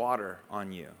clean water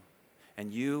on you,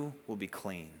 and you will be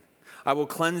clean. I will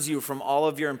cleanse you from all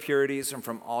of your impurities and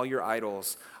from all your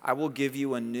idols. I will give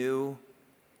you a new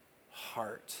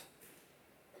heart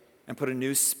and put a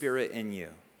new spirit in you.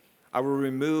 I will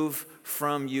remove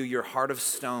from you your heart of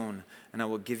stone, and I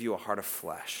will give you a heart of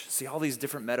flesh." See all these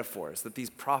different metaphors that these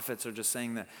prophets are just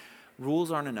saying that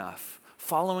rules aren't enough.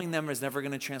 Following them is never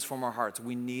going to transform our hearts.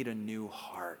 We need a new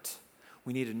heart.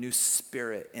 We need a new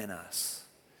spirit in us.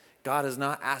 God is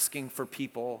not asking for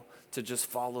people to just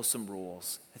follow some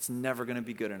rules. It's never going to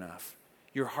be good enough.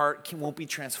 Your heart won't be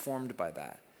transformed by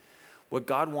that. What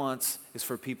God wants is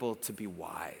for people to be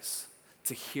wise,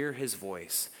 to hear his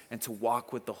voice, and to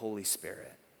walk with the Holy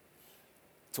Spirit.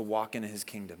 to walk into his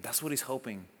kingdom. That's what he's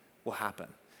hoping will happen.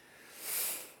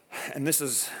 And this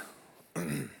is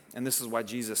why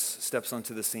Jesus steps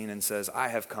onto the scene and says, I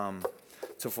have come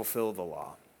to fulfill the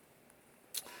law.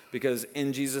 Because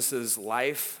in Jesus'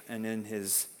 life and in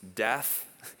his death,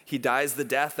 he dies the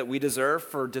death that we deserve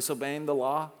for disobeying the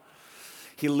law.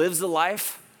 He lives a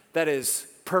life that is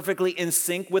perfectly in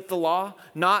sync with the law,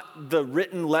 not the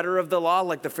written letter of the law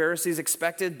like the Pharisees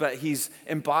expected, but he's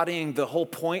embodying the whole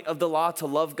point of the law, to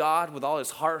love God with all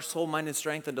his heart, soul, mind, and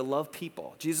strength, and to love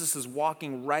people. Jesus is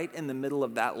walking right in the middle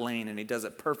of that lane, and he does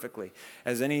it perfectly,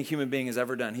 as any human being has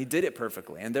ever done. He did it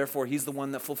perfectly, and therefore he's the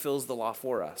one that fulfills the law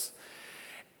for us.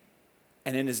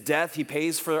 And in his death, he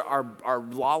pays for our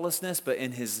lawlessness, but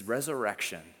in his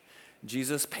resurrection,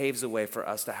 Jesus paves a way for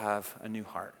us to have a new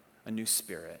heart, a new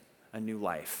spirit, a new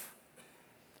life,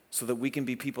 so that we can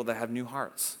be people that have new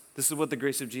hearts. This is what the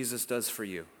grace of Jesus does for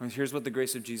you. And here's what the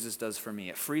grace of Jesus does for me.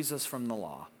 It frees us from the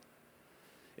law.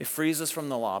 It frees us from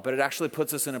the law, but it actually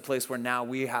puts us in a place where now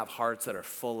we have hearts that are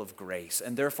full of grace.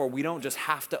 And therefore, we don't just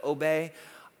have to obey.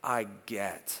 I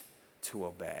get to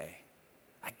obey.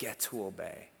 I get to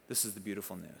obey. This is the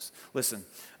beautiful news. Listen,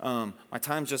 my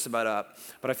time's just about up,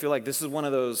 but I feel like this is one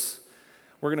of those.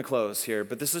 We're going to close here,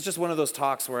 but this is just one of those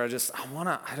talks where I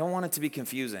don't want it to be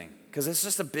confusing, because it's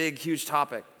just a big, huge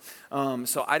topic.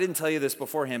 So I didn't tell you this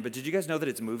beforehand, but did you guys know that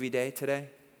it's movie day today?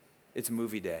 It's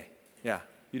movie day. Yeah,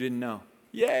 you didn't know.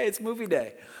 Yay, it's movie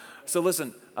day. So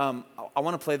listen, I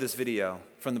want to play this video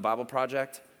from the Bible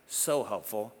Project. So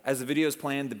helpful. As the video is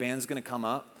playing, the band's going to come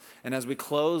up. And as we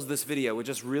close this video, it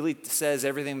just really says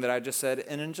everything that I just said,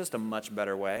 and in just a much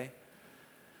better way,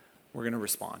 we're going to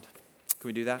respond. Can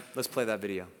we do that? Let's play that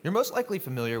video. You're most likely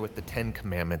familiar with the 10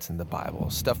 Commandments in the Bible,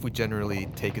 stuff we generally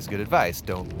take as good advice.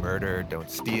 Don't murder, don't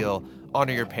steal,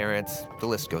 honor your parents, the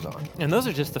list goes on. And those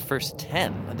are just the first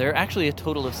 10. There are actually a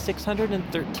total of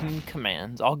 613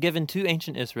 commands, all given to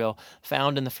ancient Israel,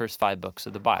 found in the first 5 books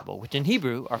of the Bible, which in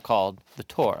Hebrew are called the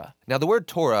Torah. Now, the word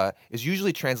Torah is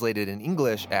usually translated in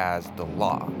English as the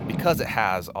law, because it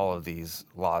has all of these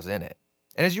laws in it.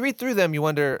 And as you read through them, you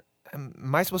wonder,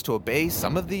 am I supposed to obey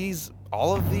some of these,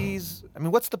 all of these? I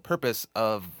mean, what's the purpose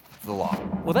of the law?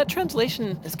 Well, that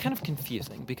translation is kind of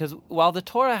confusing, because while the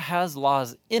Torah has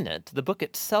laws in it, the book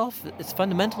itself is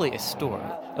fundamentally a story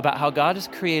about how God is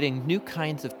creating new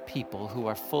kinds of people who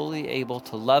are fully able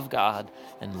to love God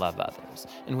and love others.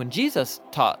 And when Jesus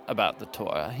taught about the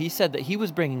Torah, he said that he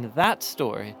was bringing that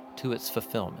story to its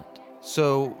fulfillment.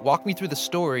 So walk me through the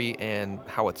story and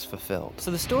how it's fulfilled. So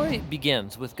the story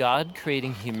begins with God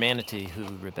creating humanity who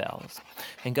rebels.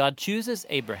 And God chooses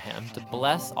Abraham to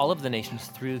bless all of the nations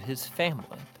through his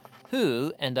family,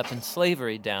 who end up in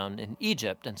slavery down in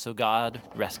Egypt, and so God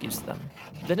rescues them.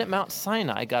 Then at Mount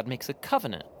Sinai, God makes a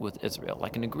covenant with Israel,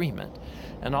 like an agreement.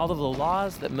 And all of the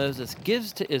laws that Moses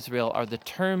gives to Israel are the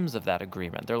terms of that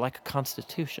agreement. They're like a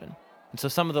constitution. And so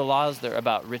some of the laws, they're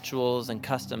about rituals and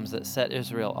customs that set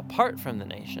Israel apart from the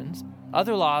nations.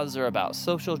 Other laws are about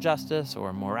social justice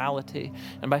or morality.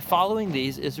 And by following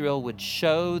these, Israel would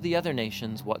show the other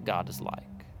nations what God is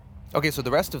like. Okay, so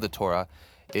the rest of the Torah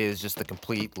is just the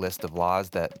complete list of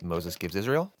laws that Moses gives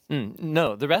Israel?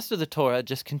 No, the rest of the Torah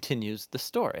just continues the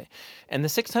story. And the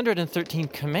 613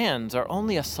 commands are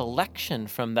only a selection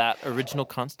from that original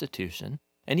constitution.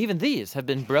 And even these have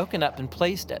been broken up and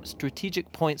placed at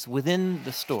strategic points within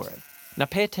the story. Now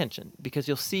pay attention, because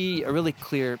you'll see a really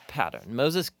clear pattern.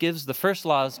 Moses gives the first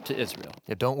laws to Israel.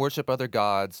 Yeah, don't worship other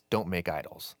gods, don't make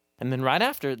idols. And then right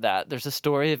after that, there's a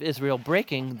story of Israel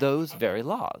breaking those very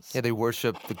laws. Yeah, they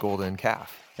worship the golden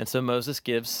calf. And so Moses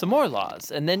gives some more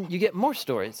laws, and then you get more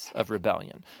stories of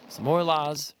rebellion. Some more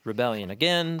laws, rebellion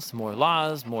again, some more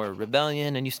laws, more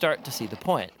rebellion, and you start to see the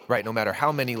point. Right, no matter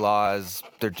how many laws,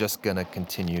 they're just going to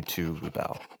continue to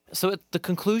rebel. So at the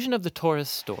conclusion of the Torah's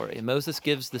story, Moses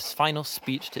gives this final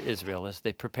speech to Israel as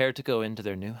they prepare to go into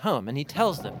their new home. And he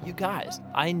tells them, you guys,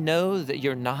 I know that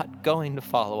you're not going to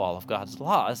follow all of God's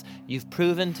laws. You've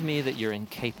proven to me that you're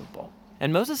incapable.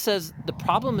 And Moses says the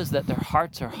problem is that their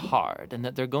hearts are hard and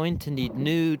that they're going to need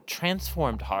new,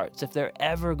 transformed hearts if they're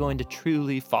ever going to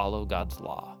truly follow God's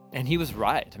law. And he was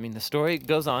right. I mean, the story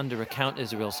goes on to recount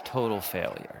Israel's total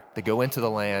failure. They go into the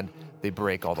land, they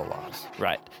break all the laws.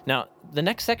 Right. Now, the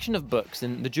next section of books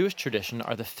in the Jewish tradition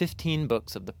are the 15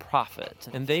 books of the prophets,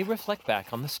 and they reflect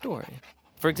back on the story.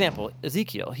 For example,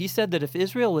 Ezekiel, he said that if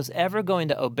Israel was ever going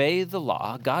to obey the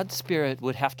law, God's Spirit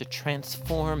would have to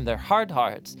transform their hard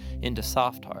hearts into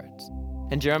soft hearts.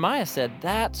 And Jeremiah said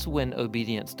that's when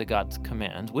obedience to God's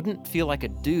commands wouldn't feel like a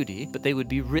duty, but they would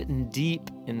be written deep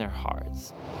in their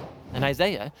hearts. In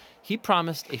Isaiah, he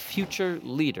promised a future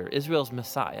leader, Israel's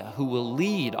Messiah, who will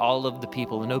lead all of the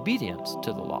people in obedience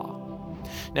to the law.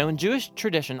 Now, in Jewish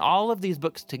tradition, all of these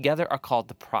books together are called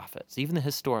the prophets, even the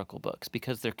historical books,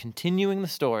 because they're continuing the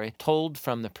story told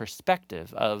from the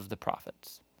perspective of the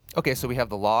prophets. Okay, so we have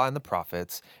the law and the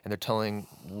prophets, and they're telling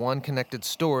one connected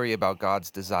story about God's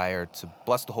desire to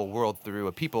bless the whole world through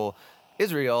a people,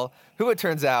 Israel, who it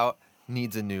turns out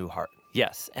needs a new heart.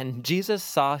 Yes, and Jesus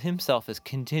saw himself as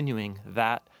continuing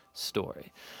that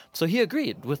story. So he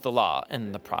agreed with the law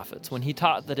and the prophets when he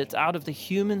taught that it's out of the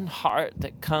human heart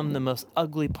that come the most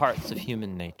ugly parts of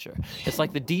human nature. It's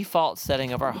like the default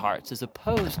setting of our hearts is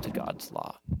opposed to God's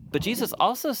law. But Jesus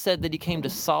also said that he came to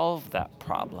solve that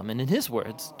problem, and in his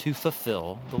words, to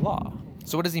fulfill the law.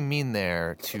 So what does he mean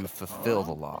there, to fulfill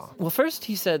the law? Well, first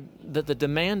he said that the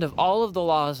demand of all of the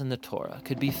laws in the Torah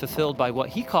could be fulfilled by what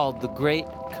he called the Great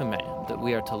Command, that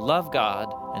we are to love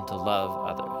God and to love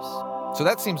others. So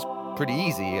that seems pretty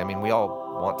easy. I mean, we all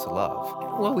want to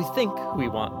love. Well, we think we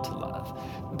want to love.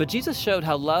 But Jesus showed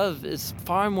how love is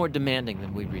far more demanding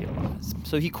than we realize.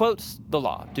 So he quotes the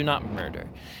law, do not murder.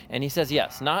 And he says,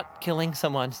 yes, not killing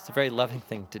someone is a very loving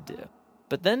thing to do.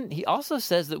 But then he also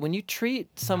says that when you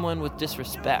treat someone with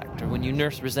disrespect or when you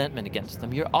nurse resentment against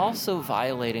them, you're also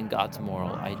violating God's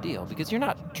moral ideal because you're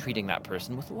not treating that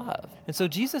person with love. And so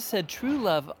Jesus said true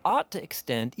love ought to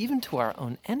extend even to our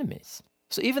own enemies.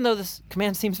 So even though this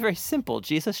command seems very simple,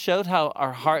 Jesus showed how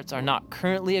our hearts are not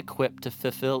currently equipped to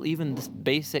fulfill even this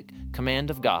basic command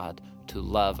of God to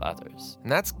love others.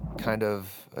 And that's kind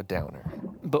of a downer.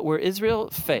 But where Israel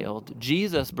failed,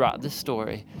 Jesus brought this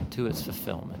story to its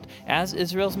fulfillment. As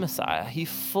Israel's Messiah, he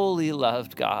fully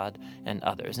loved God and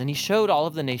others, and he showed all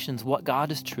of the nations what God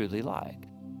is truly like.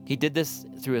 He did this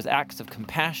through his acts of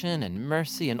compassion and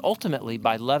mercy, and ultimately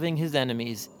by loving his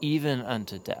enemies even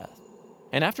unto death.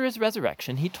 And after his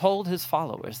resurrection, he told his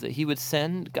followers that he would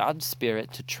send God's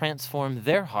Spirit to transform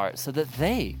their hearts so that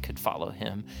they could follow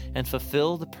him and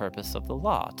fulfill the purpose of the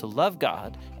law, to love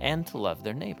God and to love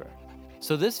their neighbor.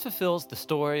 So this fulfills the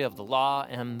story of the law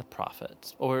and the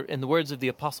prophets, or in the words of the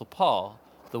Apostle Paul,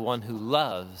 the one who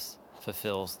loves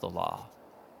fulfills the law.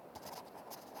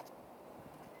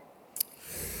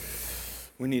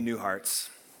 We need new hearts.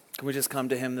 Can we just come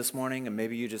to him this morning? And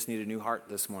maybe you just need a new heart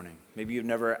this morning. Maybe you've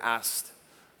never asked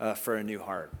for a new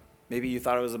heart. Maybe you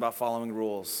thought it was about following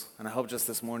rules. And I hope just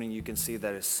this morning you can see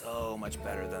that it's so much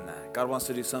better than that. God wants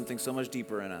to do something so much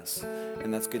deeper in us.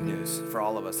 And that's good news for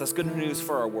all of us. That's good news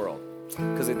for our world.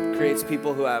 Because it creates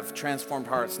people who have transformed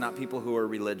hearts, not people who are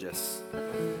religious.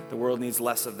 The world needs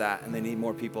less of that, and they need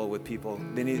more people with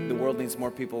the world needs more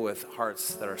people with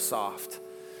hearts that are soft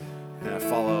and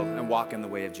follow and walk in the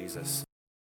way of Jesus.